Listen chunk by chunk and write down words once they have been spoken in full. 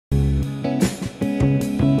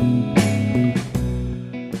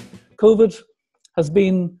COVID has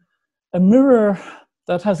been a mirror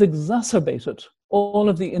that has exacerbated all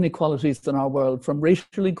of the inequalities in our world, from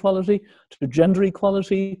racial equality to gender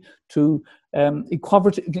equality to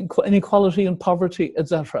inequality and poverty,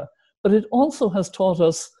 etc. But it also has taught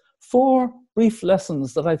us 4 brief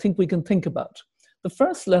lessons that I think we can think about. The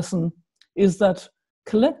first lesson is that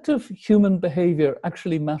collective human behavior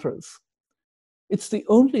actually matters. It's the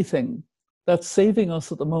only thing that's saving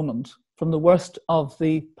us at the moment from the worst of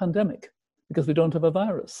the pandemic, because we don't have a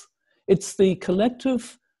virus. It's the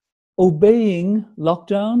collective obeying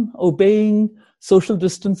lockdown, obeying social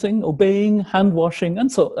distancing, obeying hand washing,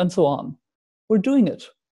 and so on. We're doing it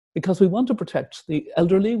because we want to protect the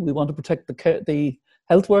elderly, we want to protect the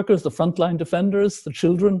health workers, the frontline defenders, the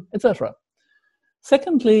children, etc.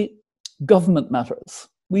 Secondly, government matters.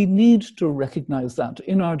 We need to recognize that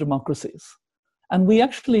in our democracies. And we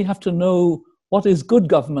actually have to know what is good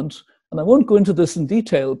government. And I won't go into this in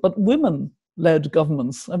detail, but women-led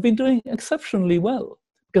governments have been doing exceptionally well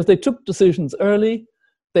because they took decisions early,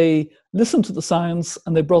 they listened to the science,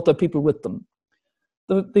 and they brought their people with them.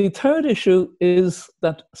 The third issue is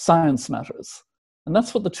that science matters. And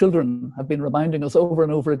that's what the children have been reminding us over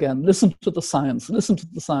and over again. Listen to the science, listen to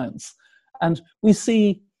the science. And we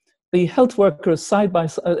see the health workers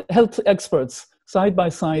health experts side by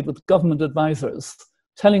side with government advisors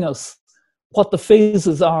telling us what the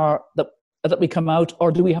phases are that we come out,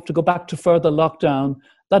 or do we have to go back to further lockdown?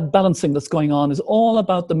 That balancing that's going on is all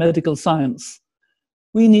about the medical science.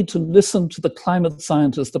 We need to listen to the climate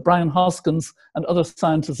scientists, the Brian Hoskins and other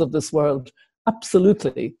scientists of this world,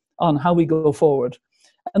 absolutely, on how we go forward.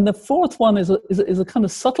 And the fourth one is a kind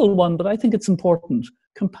of subtle one, but I think it's important.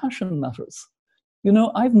 Compassion matters. You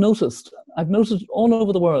know, I've noticed all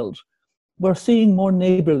over the world, we're seeing more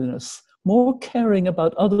neighborliness, more caring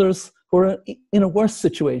about others who are in a worse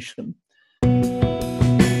situation.